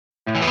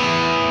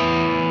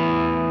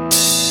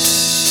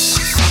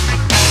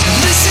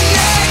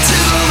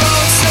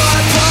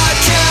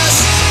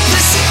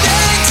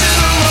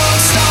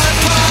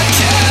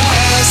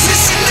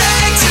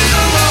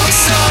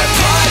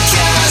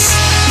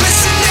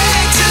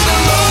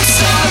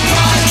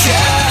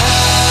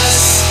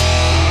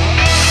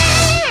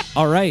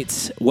All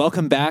right.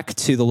 Welcome back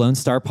to the Lone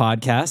Star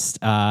Podcast.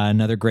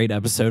 Another great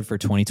episode for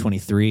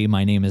 2023.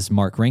 My name is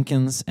Mark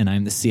Rankins, and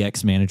I'm the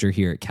CX manager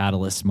here at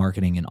Catalyst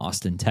Marketing in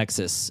Austin,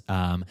 Texas.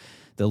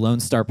 The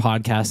Lone Star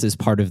Podcast is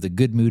part of the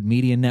Good Mood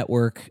Media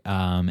Network,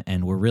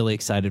 and we're really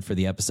excited for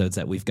the episodes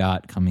that we've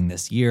got coming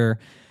this year.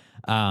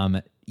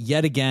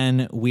 Yet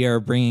again, we are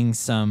bringing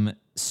some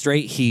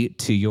straight heat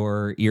to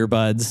your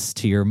earbuds,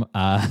 to your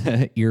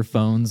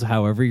earphones,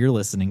 however you're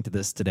listening to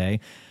this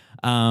today.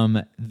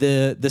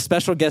 The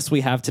special guest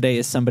we have today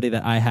is somebody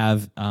that I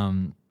have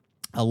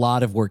a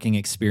lot of working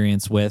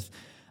experience with,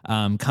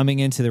 coming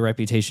into the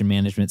reputation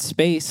management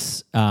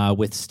space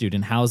with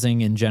student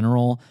housing in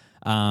general.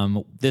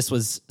 This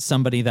was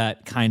somebody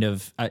that kind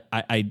of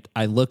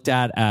I looked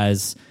at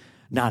as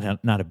not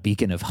a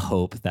beacon of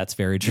hope. That's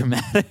very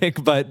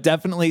dramatic, but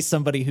definitely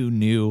somebody who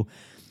knew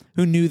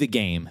the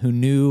game, who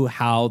knew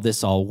how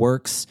this all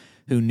works,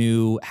 who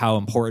knew how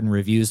important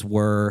reviews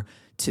were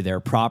to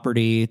their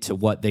property, to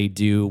what they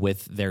do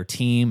with their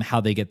team, how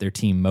they get their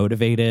team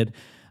motivated,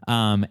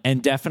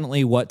 and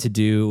definitely what to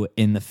do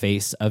in the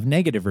face of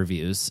negative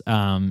reviews.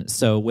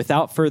 So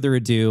without further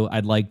ado,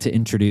 I'd like to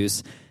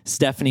introduce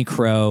Stephany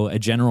Crow, a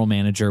general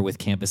manager with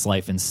Campus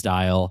Life and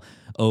Style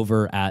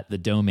over at the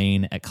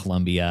Domain at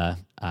Columbia.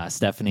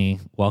 Stephany,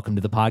 welcome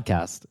to the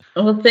podcast.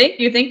 Well, thank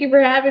you. Thank you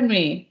for having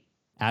me.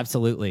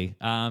 Absolutely.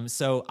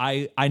 So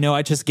I know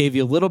I just gave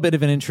you a little bit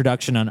of an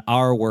introduction on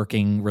our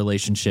working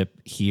relationship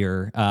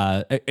here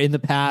in the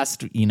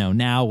past,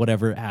 now,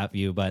 whatever have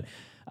you. But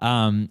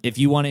if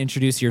you want to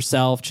introduce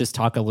yourself, just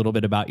talk a little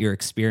bit about your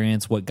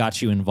experience, what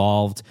got you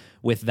involved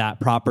with that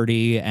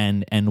property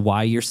and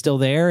why you're still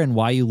there and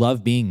why you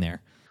love being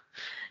there.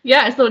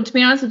 Yeah, so to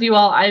be honest with you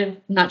all, I'm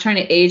not trying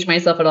to age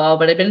myself at all,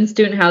 but I've been in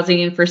student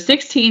housing for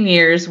 16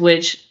 years,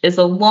 which is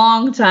a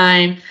long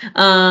time.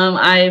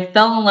 I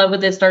fell in love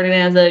with it starting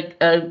as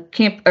a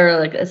camp or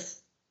like a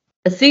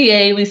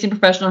CA, leasing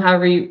professional,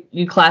 however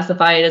you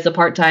classify it as a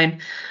part-time.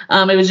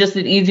 It was just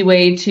an easy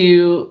way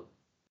to,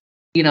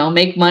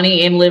 make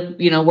money and live,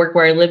 work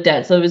where I lived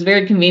at. So it was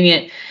very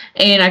convenient.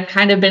 And I've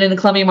kind of been in the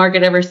Columbia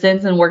market ever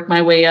since and worked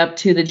my way up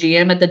to the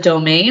GM at the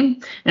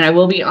Domain. And I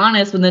will be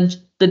honest, when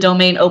the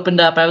Domain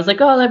opened up, I was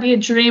like, oh, that'd be a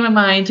dream of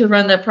mine to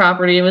run that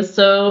property. It was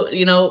so,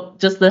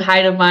 just the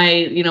height of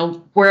my,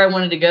 where I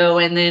wanted to go.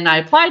 And then I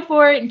applied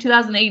for it in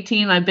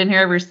 2018. I've been here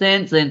ever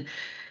since, and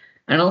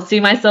I don't see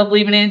myself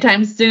leaving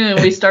anytime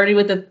soon. We started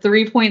with a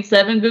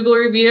 3.7 Google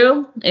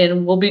review,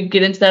 and we'll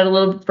get into that a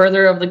little bit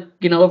further of the,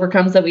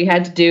 overcomes that we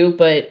had to do,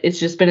 but it's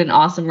just been an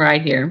awesome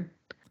ride here.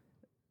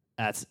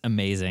 That's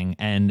amazing.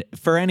 And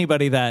for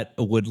anybody that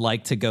would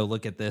like to go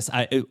look at this,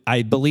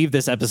 I believe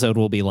this episode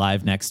will be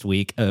live next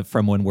week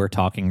from when we're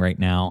talking right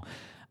now.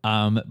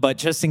 But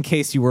just in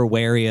case you were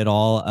wary at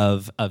all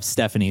of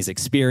Stephany's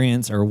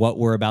experience or what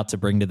we're about to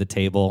bring to the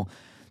table,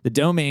 the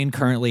Domain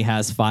currently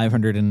has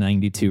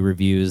 592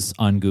 reviews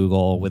on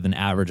Google with an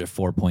average of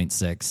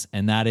 4.6.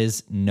 And that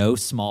is no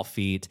small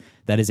feat.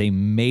 That is a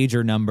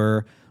major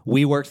number.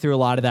 We worked through a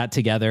lot of that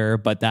together,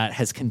 but that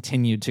has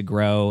continued to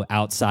grow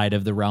outside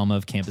of the realm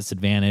of Campus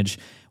Advantage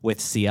with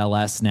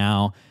CLS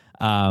now.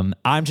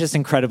 I'm just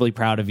incredibly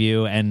proud of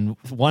you and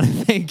want to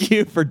thank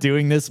you for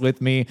doing this with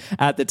me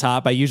at the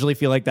top. I usually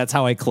feel like that's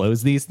how I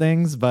close these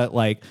things, but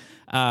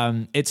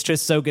it's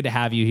just so good to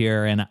have you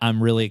here, and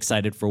I'm really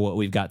excited for what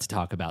we've got to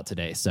talk about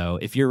today. So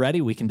if you're ready,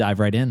 we can dive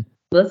right in.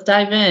 Let's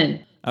dive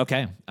in.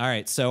 Okay. All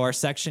right. So our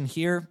section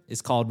here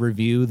is called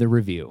Review the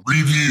Review.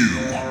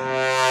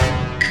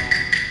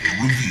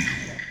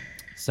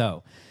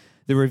 So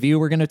the review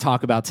we're going to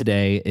talk about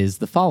today is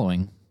the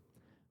following.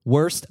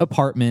 Worst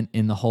apartment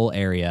in the whole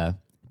area.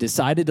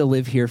 Decided to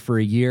live here for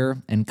a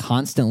year and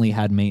constantly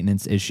had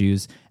maintenance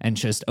issues and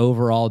just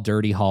overall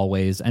dirty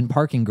hallways and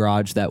parking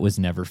garage that was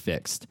never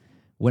fixed.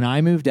 When I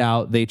moved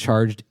out, they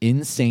charged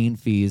insane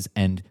fees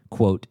and,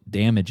 quote,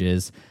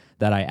 damages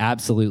that I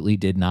absolutely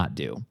did not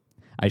do.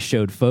 I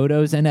showed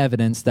photos and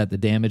evidence that the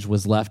damage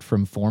was left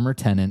from former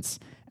tenants,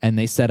 and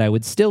they said I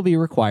would still be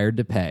required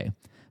to pay.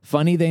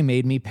 Funny they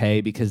made me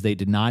pay because they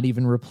did not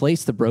even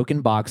replace the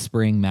broken box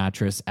spring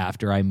mattress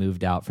after I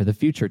moved out for the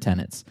future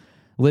tenants.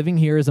 Living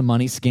here is a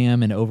money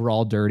scam and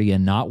overall dirty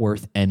and not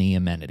worth any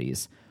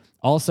amenities.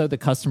 Also, the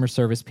customer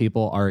service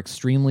people are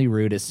extremely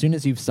rude. As soon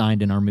as you've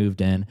signed in or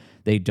moved in,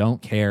 they don't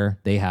care.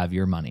 They have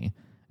your money.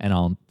 And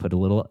I'll put a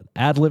little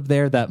ad lib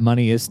there. That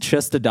money is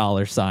just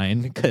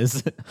 $,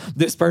 because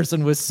this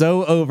person was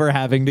so over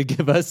having to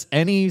give us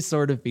any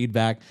sort of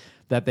feedback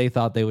that they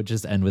thought they would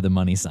just end with a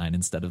money sign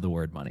instead of the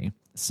word money.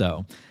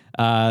 So,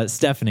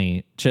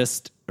 Stephany,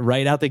 just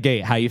right out the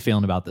gate, how you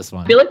feeling about this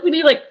one? I feel like we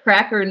need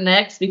cracker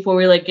next before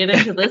we get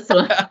into this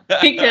one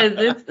because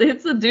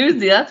it's a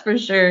doozy, that's for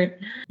sure.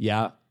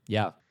 Yeah.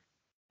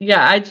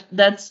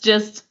 That's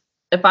just,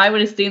 if I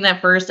would have seen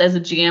that first as a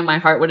GM, my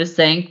heart would have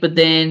sank. But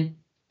then,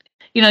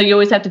 you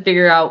always have to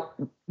figure out,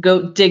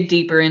 go dig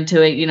deeper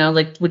into it.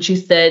 Like what you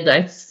said,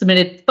 I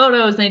submitted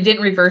photos and they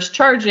didn't reverse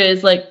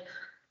charges. Like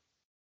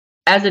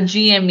as a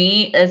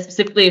GME,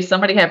 specifically if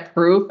somebody had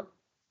proof,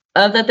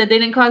 that they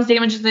didn't cause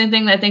damages or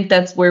anything. I think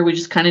that's where we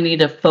just kind of need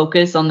to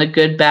focus on the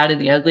good, bad, and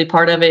the ugly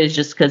part of it, is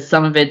just because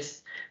some of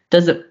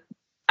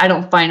I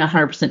don't find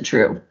 100%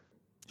 true.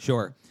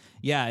 Sure.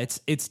 Yeah,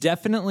 it's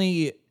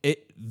definitely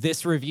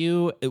this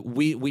review.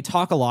 We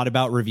talk a lot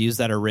about reviews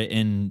that are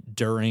written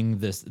during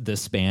the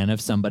span of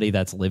somebody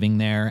that's living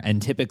there,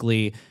 and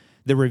typically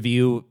the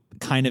review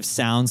kind of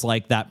sounds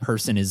like that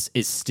person is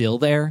still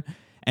there.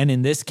 And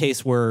in this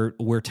case, we're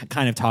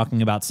kind of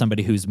talking about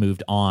somebody who's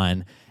moved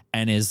on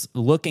and is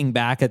looking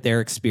back at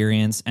their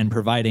experience and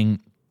providing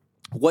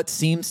what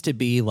seems to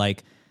be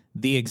like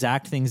the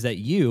exact things that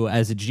you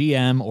as a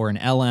GM or an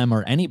LM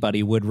or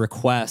anybody would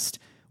request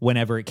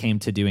whenever it came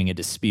to doing a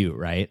dispute,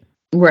 right?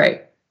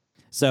 Right.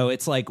 So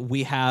it's like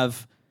we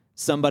have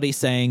somebody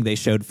saying they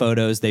showed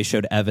photos, they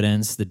showed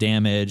evidence, the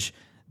damage.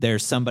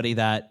 There's somebody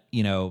that,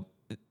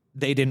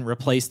 they didn't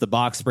replace the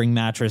box spring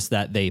mattress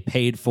that they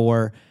paid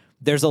for.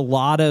 There's a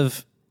lot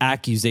of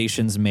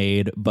accusations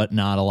made, but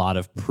not a lot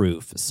of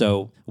proof.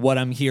 So what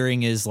I'm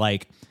hearing is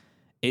like,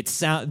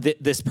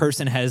 this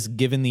person has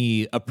given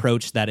the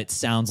approach that it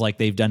sounds like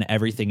they've done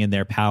everything in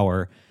their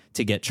power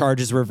to get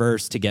charges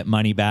reversed, to get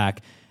money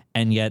back,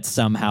 and yet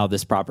somehow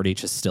this property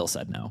just still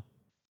said no.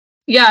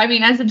 Yeah, I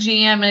mean, as a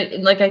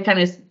GM, like I kind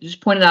of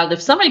just pointed out,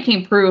 if somebody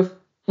came proof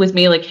with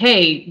me, like,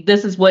 hey,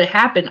 this is what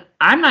happened,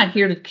 I'm not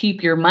here to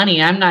keep your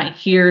money. I'm not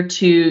here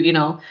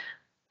to,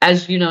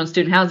 as you know, in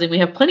student housing, we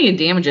have plenty of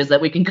damages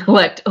that we can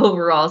collect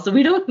overall. So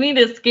we don't need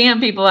to scam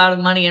people out of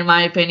money, in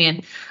my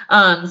opinion.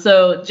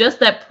 So just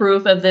that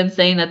proof of them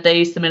saying that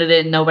they submitted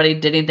it and nobody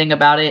did anything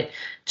about it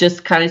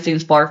just kind of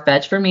seems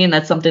far-fetched for me. And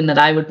that's something that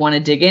I would want to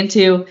dig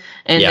into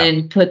and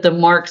then put the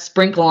mark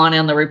sprinkle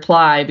on the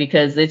reply,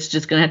 because it's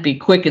just going to have to be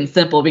quick and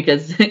simple,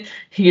 because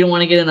you don't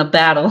want to get in a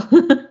battle.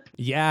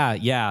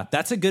 Yeah.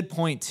 That's a good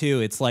point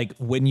too. It's like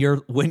when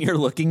you're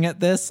looking at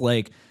this,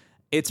 like,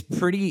 it's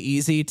pretty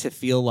easy to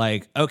feel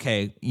like,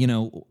 okay,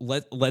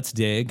 let's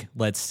dig,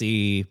 let's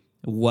see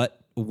what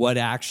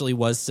actually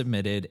was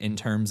submitted in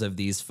terms of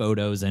these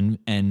photos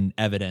and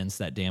evidence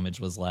that damage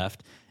was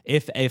left,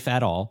 if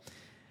at all.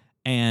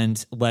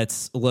 And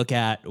let's look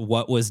at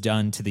what was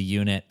done to the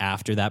unit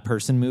after that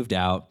person moved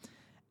out.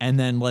 And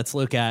then let's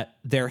look at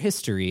their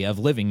history of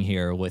living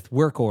here with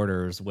work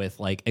orders, with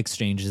like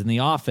exchanges in the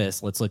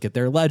office. Let's look at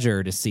their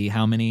ledger to see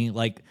how many,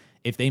 like,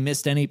 if they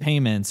missed any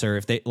payments, or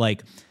if they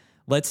like,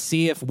 let's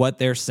see if what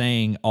they're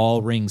saying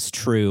all rings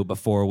true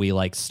before we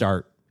like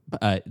start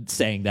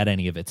saying that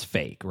any of it's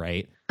fake,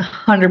 right?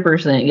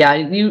 100%.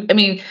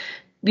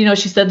 Yeah.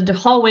 She said the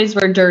hallways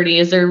were dirty.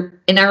 Is there,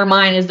 in our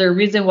mind, is there a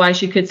reason why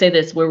she could say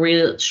this? Were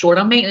we short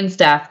on maintenance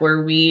staff?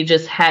 Were we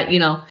just had,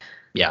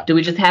 do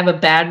we just have a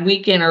bad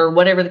weekend, or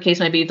whatever the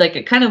case might be? It's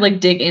like, kind of like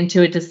dig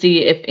into it to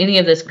see if any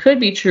of this could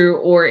be true,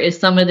 or is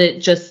some of it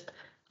just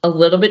a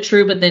little bit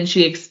true, but then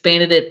she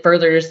expanded it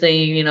further to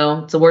saying,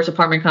 it's the worst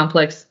apartment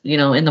complex,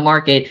 in the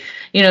market.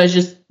 It's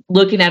just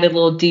looking at it a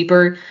little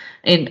deeper.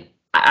 And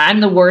I'm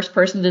the worst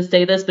person to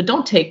say this, but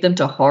don't take them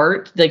to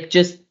heart. Like,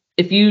 just,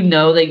 if you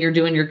know that you're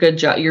doing a good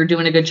job,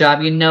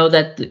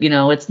 that,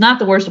 it's not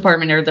the worst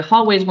apartment, or the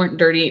hallways weren't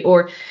dirty,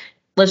 or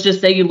let's just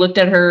say you looked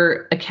at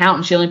her account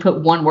and she only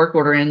put one work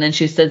order in, and then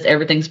she says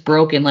everything's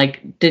broken.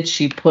 Like, did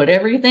she put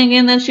everything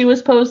in that she was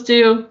supposed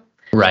to?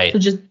 Right. So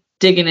just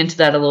digging into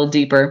that a little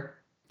deeper.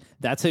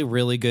 That's a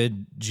really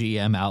good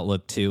GM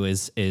outlook too,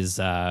 is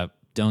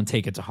don't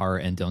take it to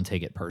heart and don't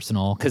take it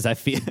personal. Cause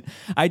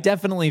I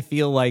definitely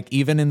feel like,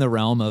 even in the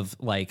realm of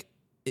like,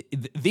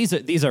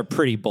 these are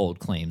pretty bold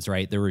claims,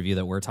 right? The review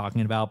that we're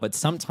talking about, but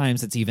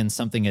sometimes it's even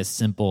something as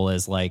simple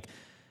as like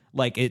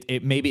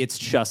it maybe it's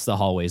just the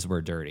hallways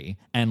were dirty.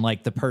 And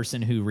like the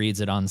person who reads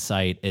it on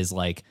site is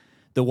like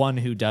the one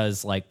who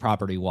does like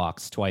property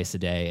walks twice a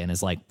day and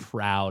is like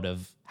proud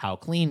of how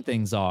clean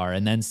things are,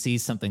 and then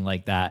sees something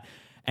like that.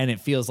 And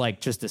it feels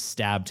like just a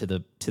stab to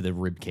the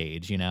rib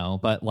cage,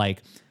 But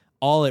like,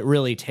 all it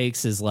really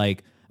takes is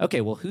like,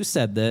 okay, well, who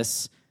said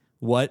this?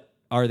 What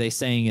are they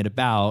saying it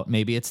about?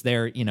 Maybe it's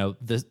their,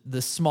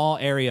 the small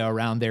area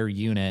around their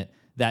unit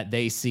that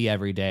they see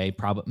every day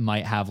probably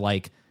might have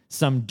like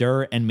some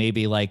dirt and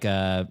maybe like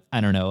a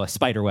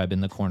spider web in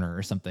the corner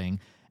or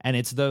something. And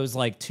it's those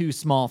like two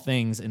small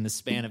things in the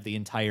span of the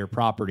entire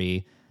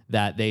property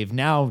that they've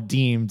now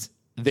deemed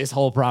this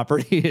whole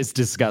property is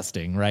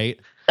disgusting, right?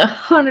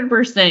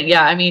 100%.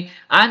 Yeah. I mean,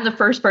 I'm the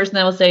first person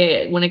that will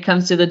say, when it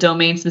comes to the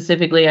domain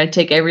specifically, I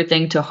take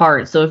everything to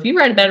heart. So if you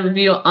write a bad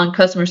review on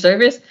customer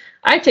service,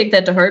 I take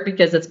that to heart,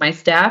 because it's my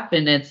staff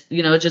and it's,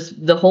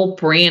 just the whole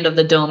brand of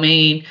the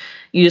domain.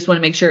 You just want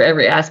to make sure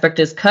every aspect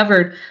is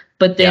covered.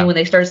 But then when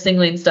they start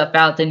singling stuff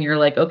out, then you're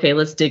like, okay,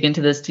 let's dig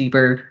into this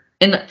deeper.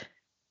 And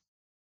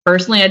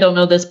personally, I don't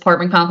know this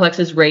apartment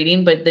complex's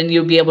rating, but then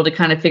you'll be able to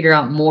kind of figure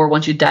out more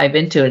once you dive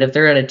into it. If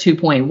they're at a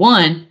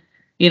 2.1,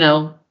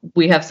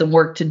 we have some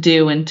work to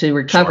do and to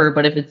recover. Sure.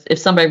 But if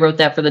somebody wrote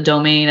that for the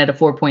domain at a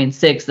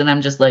 4.6, then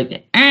I'm just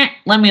like,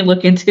 let me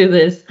look into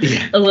this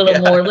a little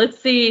more. Let's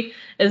see,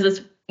 is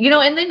this,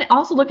 and then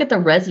also look at the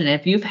resident.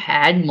 If you've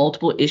had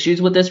multiple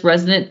issues with this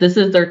resident, this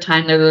is their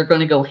time that they're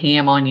going to go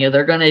ham on you.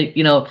 They're going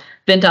to,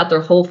 vent out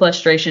their whole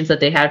frustrations that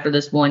they had for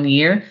this 1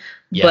 year,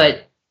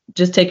 but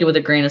just take it with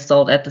a grain of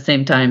salt at the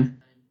same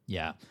time.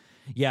 Yeah.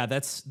 Yeah,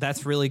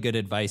 that's really good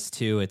advice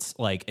too. It's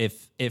like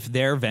if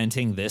they're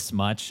venting this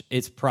much,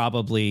 it's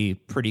probably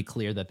pretty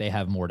clear that they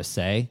have more to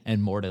say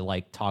and more to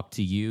like talk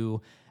to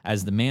you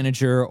as the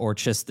manager or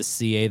just the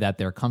CA that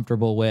they're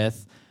comfortable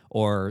with,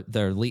 or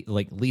their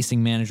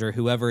leasing manager,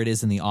 whoever it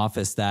is in the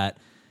office that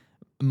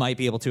might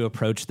be able to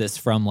approach this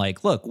from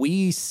like, look,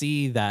 we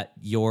see that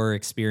your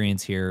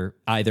experience here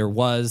either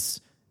was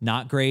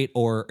not great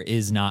or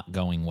is not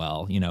going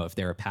well, you know, if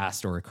they're a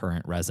past or a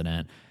current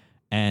resident.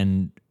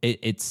 And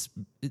it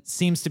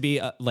seems to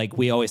be like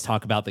we always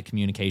talk about the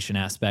communication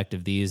aspect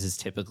of these is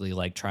typically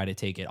like try to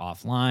take it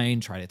offline,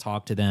 try to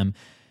talk to them.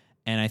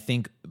 And I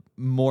think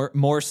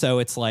more so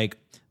it's like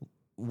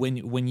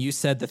when you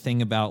said the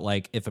thing about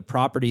like if a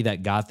property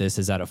that got this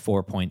is at a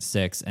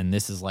 4.6 and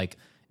this is like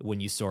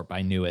when you sort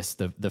by newest,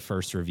 the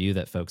first review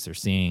that folks are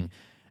seeing,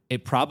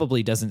 it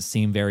probably doesn't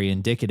seem very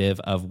indicative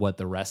of what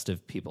the rest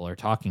of people are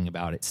talking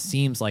about. It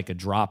seems like a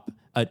drop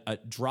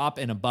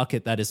in a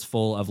bucket that is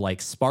full of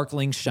like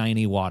sparkling,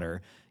 shiny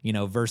water, you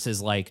know,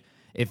 versus like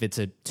if it's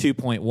a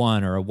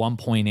 2.1 or a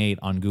 1.8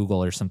 on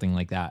Google or something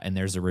like that, and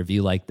there's a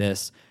review like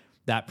this,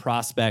 that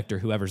prospect or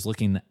whoever's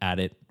looking at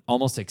it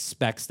almost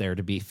expects there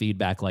to be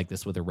feedback like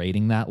this with a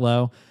rating that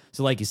low.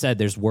 So like you said,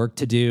 there's work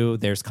to do,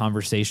 there's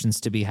conversations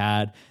to be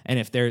had. And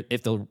if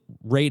the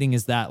rating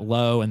is that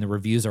low and the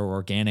reviews are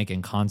organic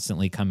and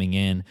constantly coming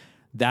in,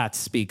 that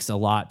speaks a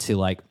lot to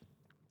like,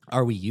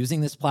 are we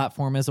using this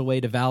platform as a way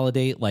to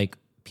validate like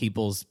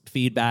people's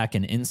feedback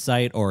and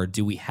insight, or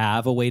do we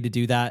have a way to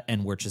do that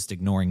and we're just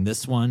ignoring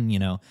this one? You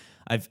know,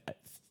 I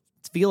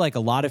feel like a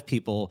lot of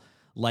people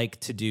like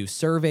to do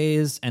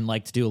surveys and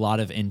like to do a lot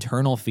of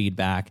internal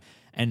feedback.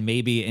 And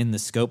maybe in the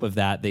scope of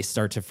that, they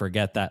start to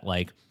forget that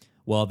like,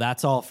 well,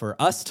 that's all for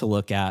us to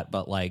look at,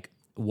 but like,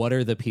 what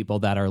are the people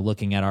that are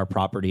looking at our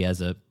property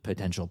as a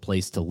potential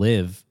place to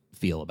live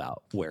feel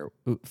about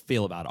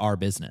our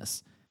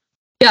business?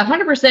 Yeah,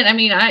 100%. I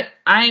mean,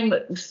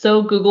 I'm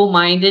so Google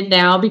minded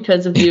now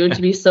because of you,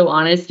 to be so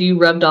honest. You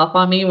rubbed off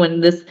on me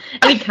when and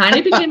it kind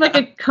of became like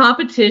a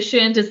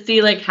competition to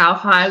see like how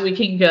high we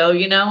can go,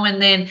 you know?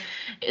 And then,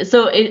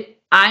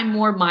 I'm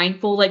more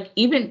mindful, like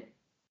even,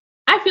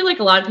 I feel like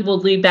a lot of people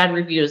leave bad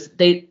reviews.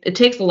 It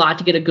takes a lot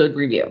to get a good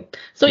review.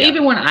 So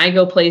even when I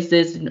go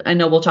places, I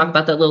know we'll talk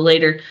about that a little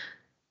later,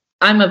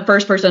 I'm a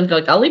first person to go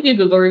like, I'll leave you a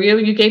Google review.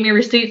 You gave me a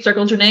receipt,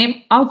 circled your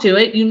name, I'll do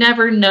it. You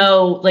never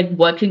know like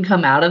what can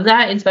come out of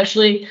that.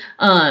 Especially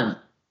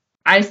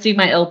I see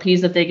my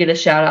LPs, if they get a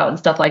shout out and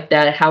stuff like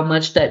that, how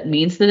much that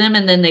means to them.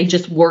 And then they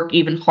just work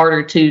even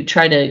harder to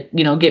try to,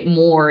 you know, get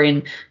more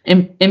and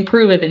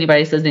improve if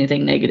anybody says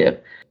anything negative.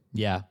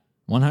 Yeah,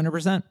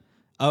 100%.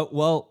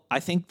 Well, I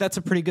think that's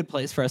a pretty good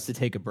place for us to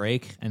take a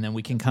break, and then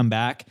we can come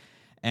back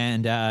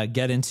and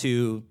get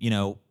into, you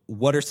know,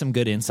 what are some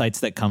good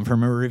insights that come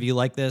from a review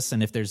like this,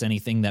 and if there's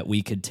anything that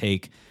we could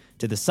take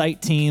to the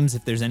site teams,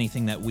 if there's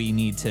anything that we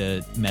need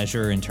to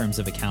measure in terms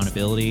of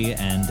accountability,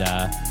 and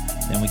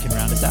then we can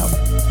round us out.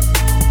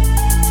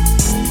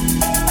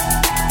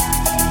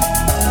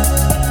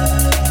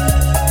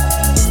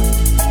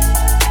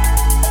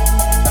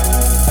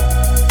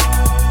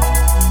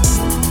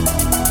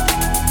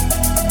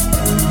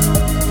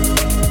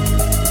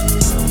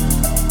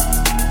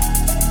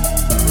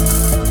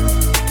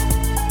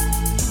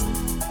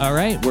 All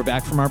right, we're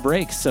back from our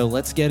break. So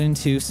let's get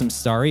into some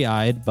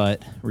starry-eyed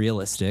but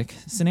realistic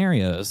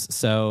scenarios.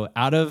 So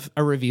out of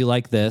a review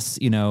like this,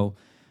 you know,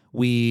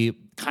 we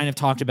kind of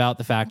talked about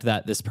the fact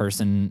that this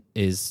person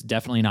is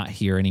definitely not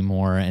here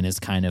anymore and is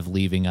kind of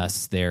leaving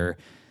us their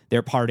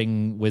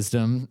parting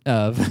wisdom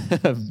of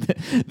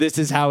this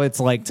is how it's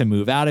like to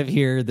move out of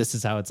here. This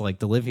is how it's like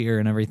to live here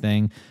and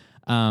everything.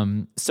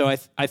 So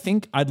I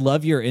think I'd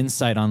love your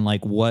insight on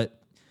like what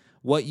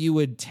you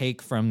would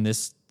take from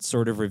this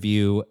sort of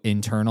review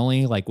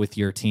internally, like with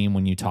your team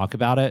when you talk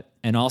about it,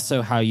 and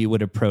also how you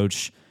would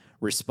approach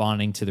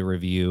responding to the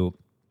review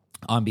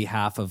on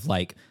behalf of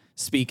like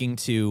speaking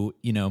to,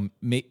 you know,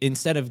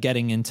 instead of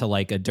getting into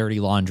like a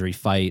dirty laundry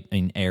fight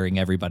and airing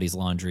everybody's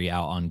laundry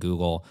out on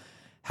Google,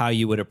 how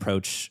you would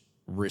approach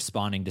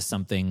responding to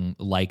something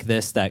like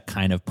this that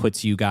kind of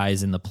puts you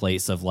guys in the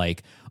place of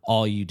like,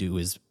 all you do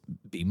is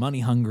be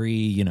money hungry,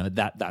 you know,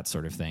 that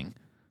sort of thing.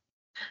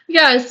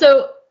 Yeah.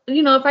 So,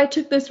 you know, if I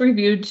took this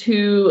review if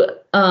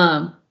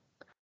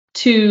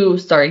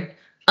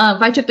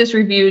I took this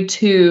review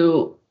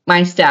to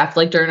my staff,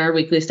 like during our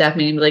weekly staff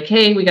meeting, like,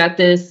 hey, we got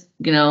this,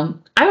 you know,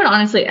 I would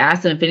honestly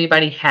ask them if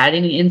anybody had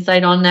any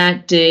insight on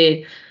that.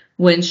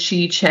 When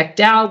she checked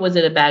out, was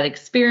it a bad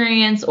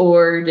experience,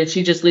 or did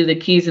she just leave the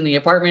keys in the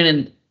apartment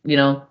and, you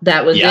know,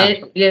 that was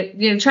it?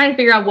 You know, trying to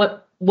figure out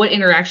what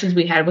interactions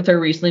we had with her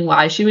recently,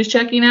 why she was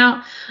checking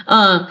out.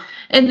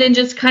 And then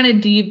just kind of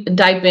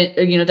dive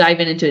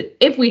in into it.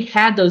 If we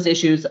had those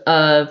issues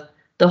of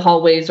the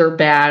hallways are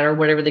bad or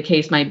whatever the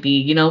case might be,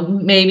 you know,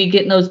 maybe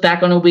getting those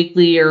back on a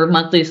weekly or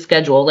monthly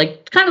schedule,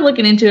 like kind of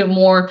looking into it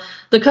more.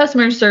 The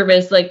customer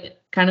service,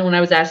 like kind of when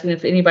I was asking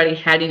if anybody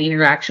had any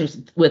interactions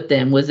with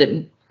them, was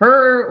it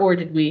her or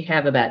did we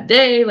have a bad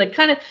day? Like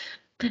kind of,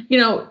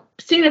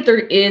 seeing if there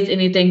is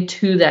anything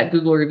to that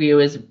Google review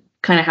is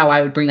kind of how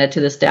I would bring that to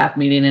the staff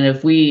meeting. And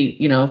if we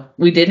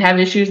did have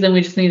issues, then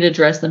we just need to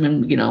address them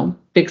and,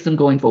 fix them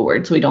going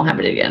forward so we don't have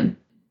it again.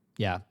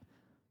 Yeah,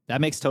 that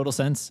makes total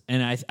sense.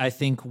 And I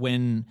think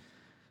when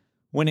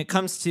it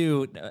comes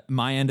to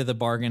my end of the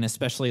bargain,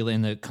 especially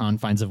in the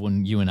confines of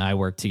when you and I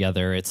work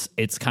together,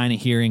 it's kind of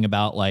hearing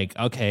about like,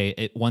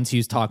 okay, once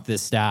you talk to the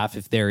staff,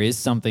 if there is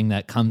something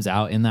that comes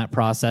out in that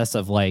process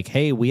of like,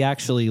 hey, we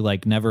actually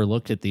like never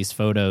looked at these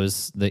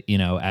photos that,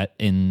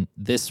 in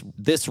this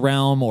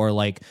realm, or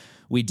like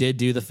we did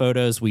do the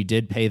photos, we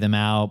did pay them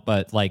out,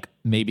 but like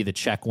maybe the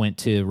check went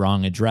to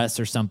wrong address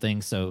or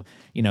something. So,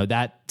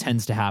 that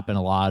tends to happen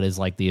a lot, is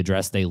like the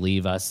address they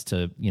leave us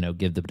to,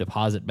 give the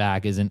deposit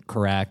back isn't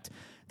correct.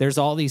 There's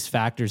all these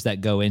factors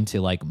that go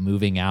into like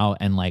moving out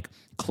and like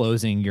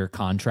closing your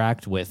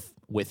contract with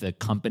a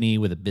company,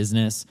 with a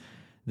business,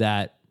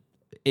 that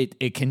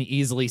it can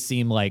easily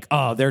seem like,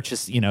 oh, they're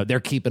just, they're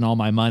keeping all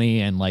my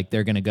money and like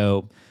they're going to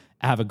go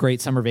have a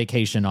great summer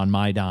vacation on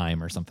my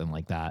dime or something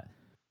like that.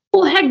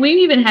 Well, heck, we've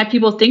even had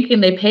people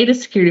thinking they paid a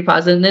security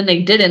deposit and then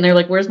they didn't. They're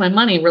like, where's my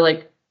money? We're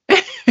like,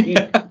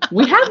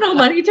 we have no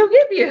money to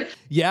give you.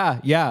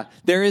 Yeah.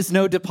 There is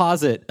no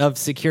deposit of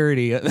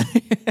security.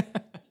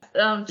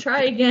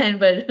 Try again,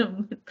 but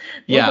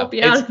we'll help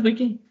you out if we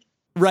can.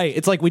 Right.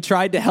 It's like we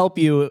tried to help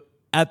you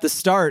at the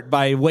start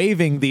by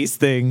waiving these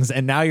things,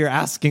 and now you're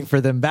asking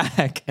for them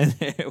back, and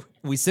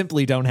we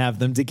simply don't have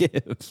them to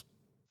give.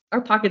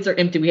 Our pockets are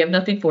empty. We have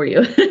nothing for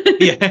you.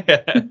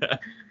 Yeah.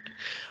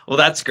 Well,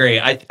 that's great.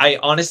 I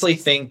honestly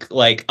think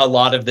like a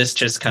lot of this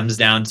just comes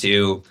down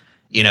to,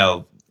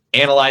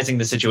 analyzing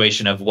the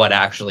situation of what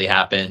actually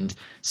happened,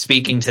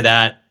 speaking to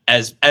that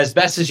as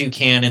best as you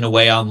can in a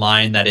way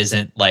online that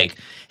isn't like,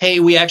 hey,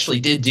 we actually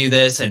did do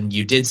this and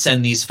you did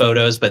send these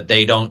photos, but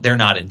they're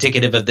not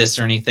indicative of this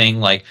or anything.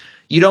 Like,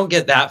 you don't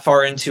get that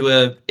far into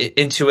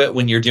it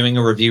when you're doing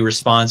a review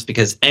response,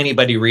 because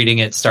anybody reading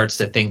it starts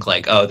to think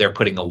like, oh, they're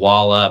putting a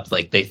wall up,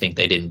 like they think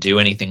they didn't do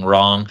anything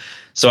wrong.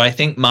 So I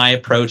think my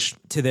approach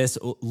to this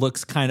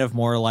looks kind of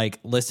more like,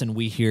 listen,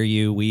 we hear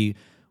you. We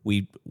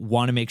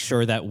want to make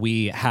sure that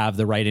we have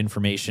the right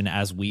information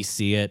as we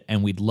see it,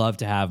 and we'd love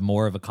to have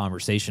more of a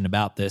conversation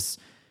about this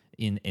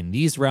in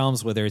these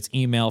realms, whether it's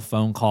email,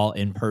 phone call,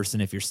 in person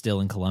if you're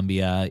still in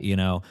Colombia,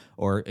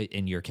 or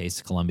in your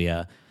case,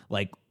 Colombia.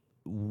 Like,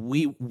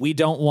 we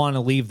don't want to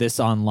leave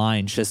this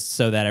online just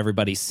so that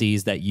everybody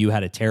sees that you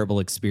had a terrible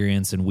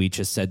experience and we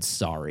just said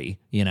sorry.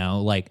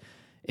 Like,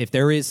 if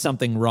there is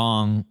something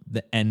wrong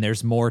and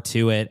there's more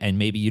to it, and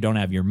maybe you don't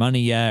have your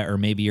money yet, or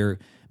maybe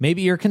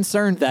you're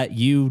concerned that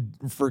you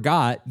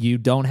forgot you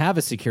don't have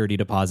a security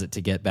deposit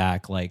to get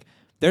back. Like,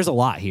 there's a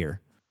lot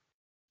here.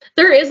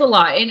 There is a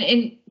lot,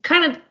 and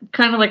kind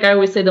of like I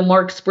always say, the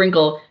Mark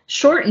sprinkle,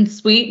 short and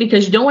sweet,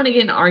 because you don't want to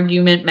get an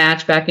argument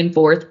match back and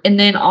forth. And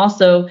then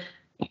also,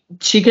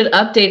 she could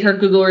update her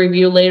Google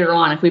review later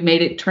on if we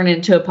made it turn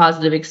into a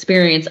positive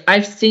experience.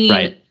 I've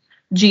seen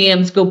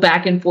GMs go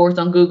back and forth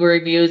on Google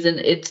reviews, and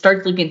it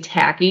starts looking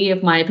tacky,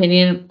 in my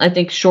opinion. I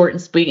think short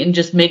and sweet, and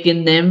just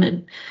making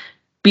them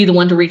be the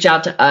one to reach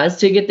out to us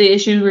to get the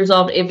issue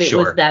resolved. If it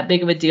was that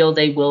big of a deal,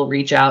 they will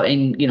reach out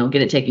and,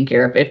 get it taken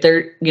care of. If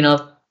they're,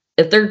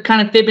 if they're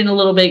kind of fibbing a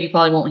little bit, you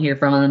probably won't hear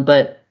from them,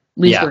 but at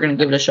least we're going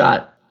to give it a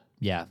shot.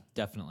 Yeah,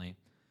 definitely.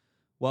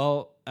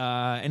 Well,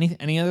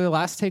 any other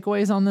last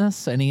takeaways on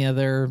this? Any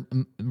other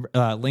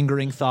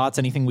lingering thoughts?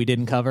 Anything we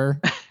didn't cover?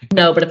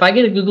 No, but if I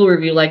get a Google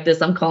review like this,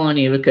 I'm calling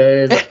you,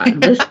 because I'm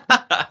just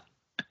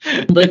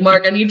like,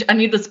 Mark, I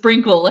need the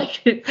sprinkle.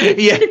 Like,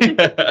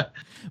 yeah.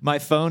 My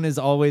phone is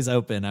always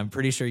open. I'm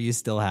pretty sure you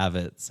still have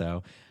it.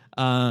 So,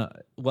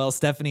 well,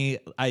 Stephany,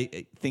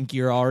 I think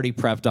you're already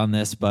prepped on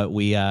this, but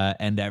we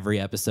end every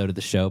episode of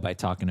the show by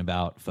talking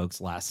about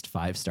folks' last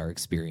 5-star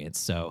experience.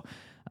 So,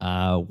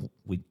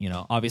 we,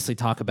 obviously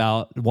talk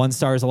about 1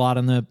 stars a lot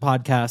on the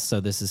podcast. So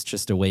this is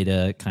just a way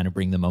to kind of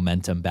bring the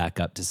momentum back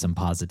up to some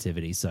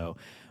positivity. So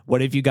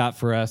what have you got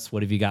for us?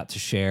 What have you got to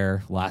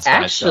share? Last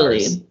 5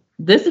 stars. Actually,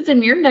 this is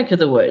in your neck of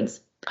the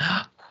woods.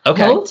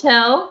 Okay.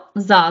 Hotel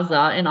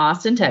Zaza in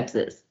Austin,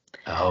 Texas.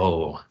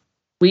 Oh.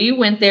 We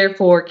went there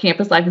for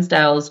Campus Life and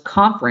Styles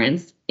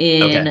conference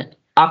in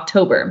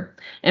October.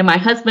 And my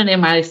husband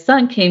and my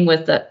son came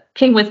with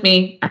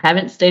me. I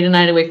haven't stayed a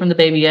night away from the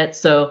baby yet,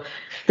 so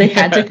they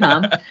had to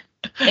come.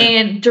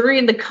 And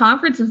during the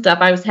conference and stuff,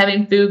 I was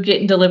having food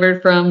getting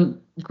delivered from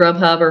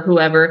Grubhub or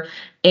whoever.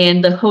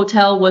 And the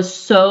hotel was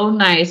so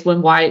nice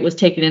when Wyatt was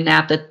taking a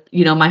nap that,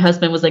 my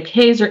husband was like,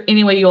 hey, is there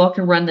any way you all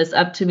can run this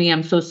up to me?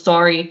 I'm so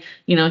sorry.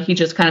 He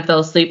just kind of fell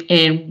asleep,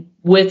 and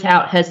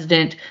without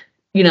hesitant,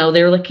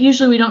 they were like,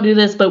 usually we don't do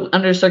this, but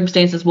under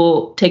circumstances,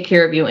 we'll take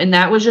care of you. And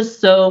that was just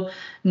so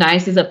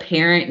nice as a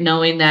parent,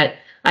 knowing that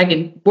I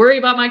can worry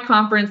about my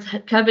conference.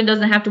 Kevin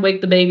doesn't have to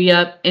wake the baby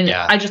up. And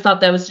I just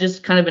thought that was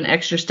just kind of an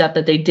extra step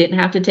that they didn't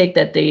have to take,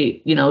 that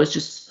they, it's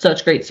just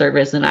such great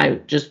service. And I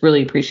just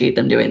really appreciate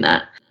them doing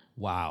that.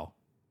 Wow.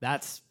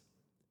 That's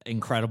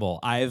incredible.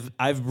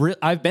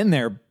 I've been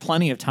there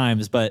plenty of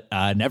times, but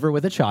never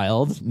with a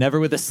child, never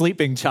with a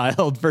sleeping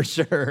child for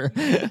sure.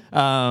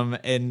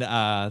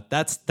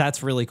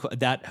 That's really cool.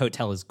 That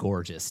hotel is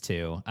gorgeous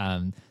too.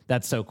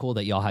 That's so cool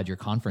that y'all had your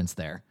conference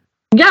there.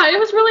 Yeah,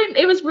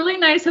 it was really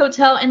nice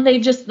hotel, and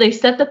they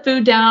set the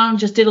food down,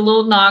 just did a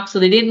little knock, so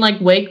they didn't like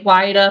wake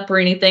Wyatt up or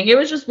anything. It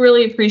was just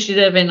really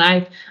appreciative, and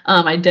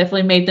I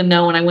definitely made them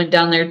know when I went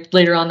down there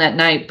later on that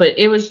night. But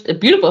it was a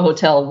beautiful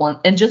hotel,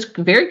 and just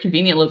very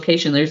convenient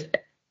location. There's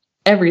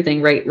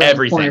everything right around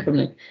the corner from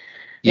there.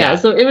 Yeah,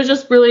 so it was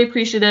just really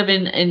appreciative,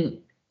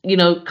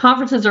 and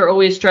conferences are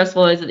always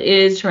stressful as it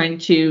is, trying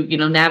to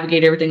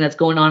navigate everything that's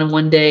going on in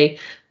one day.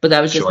 But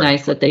that was just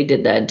nice that they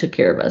did that and took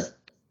care of us.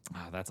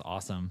 Oh, that's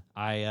awesome.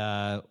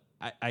 I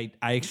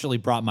actually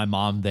brought my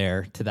mom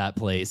there to that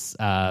place.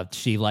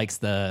 She likes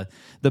the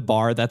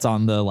bar that's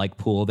on the like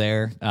pool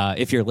there.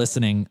 If you're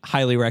listening,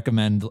 highly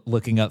recommend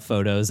looking up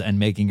photos and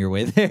making your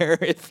way there.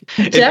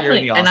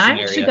 Definitely. And I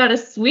actually got a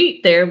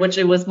suite there, which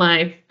it was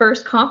my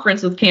first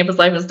conference with Campus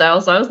Life and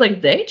Style. So I was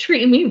like, they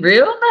treating me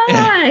real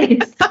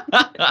nice.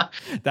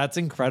 That's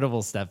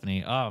incredible,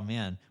 Stephany. Oh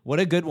man, what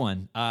a good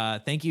one.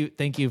 Thank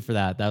you for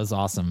that. That was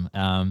awesome.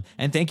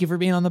 And thank you for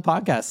being on the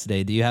podcast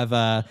today. Do you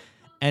have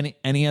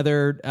any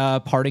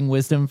other parting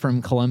wisdom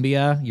from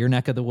Columbia, your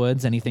neck of the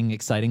woods? Anything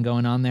exciting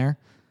going on there?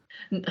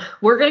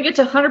 We're going to get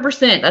to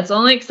 100%. That's the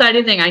only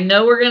exciting thing. I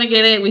know we're going to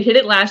get it. We hit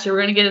it last year.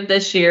 We're going to get it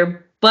this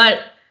year. But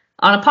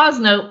on a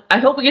positive note, I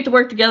hope we get to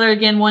work together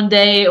again one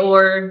day,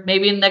 or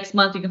maybe in the next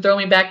month you can throw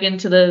me back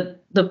into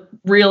the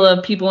reel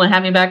of people and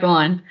have me back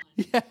on.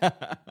 Yeah,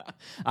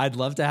 I'd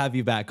love to have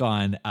you back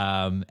on.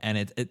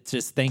 And it's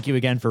just thank you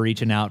again for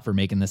reaching out, for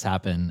making this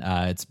happen.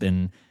 It's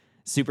been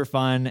super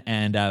fun,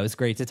 and it was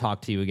great to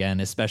talk to you again,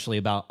 especially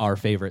about our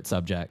favorite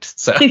subject.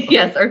 So.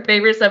 Yes, our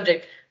favorite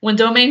subject. When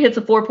domain hits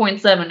a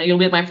 4.7, you'll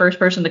be my first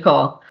person to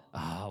call.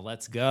 Oh,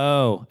 let's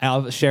go.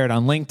 I'll share it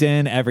on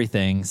LinkedIn,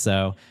 everything.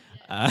 So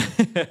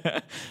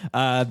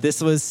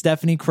this was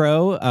Stephany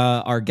Crow,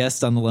 our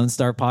guest on the Lone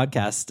Star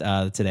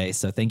podcast today.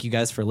 So thank you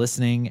guys for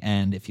listening.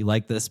 And if you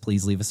like this,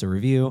 please leave us a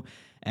review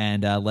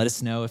and let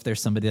us know if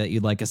there's somebody that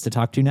you'd like us to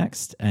talk to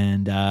next.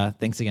 And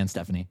thanks again,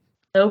 Stephany.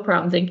 No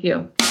problem. Thank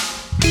you.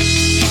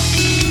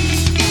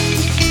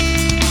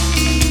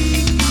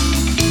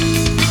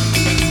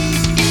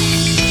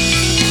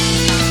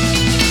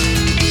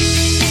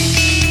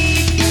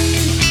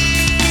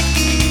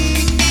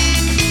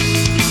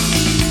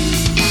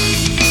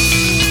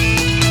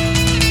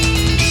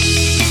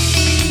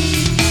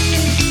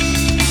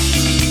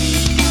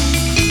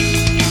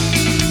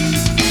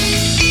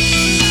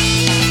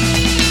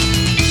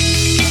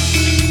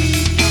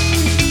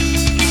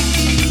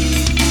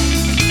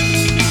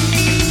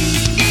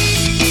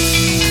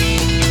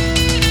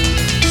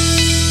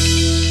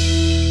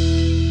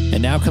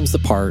 Now comes the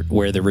part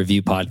where the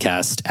review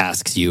podcast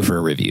asks you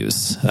for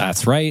reviews.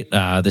 That's right.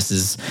 This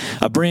is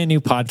a brand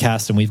new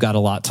podcast, and we've got a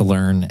lot to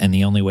learn. And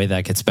the only way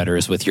that gets better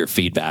is with your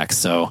feedback.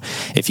 So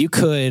if you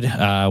could,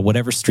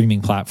 whatever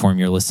streaming platform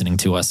you're listening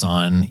to us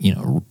on,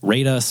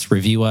 rate us,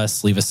 review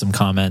us, leave us some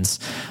comments.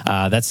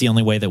 That's the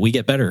only way that we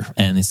get better.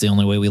 And it's the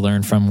only way we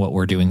learn from what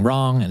we're doing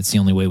wrong. And it's the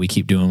only way we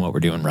keep doing what we're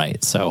doing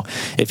right. So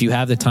if you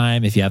have the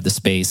time, if you have the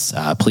space,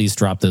 please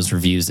drop those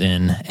reviews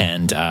in,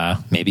 and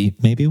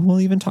maybe we'll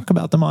even talk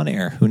about them on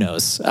air. Who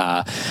knows?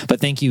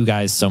 But thank you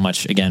guys so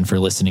much again for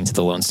listening to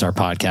the Lone Star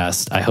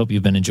podcast. I hope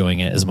you've been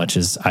enjoying it as much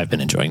as I've been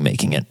enjoying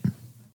making it.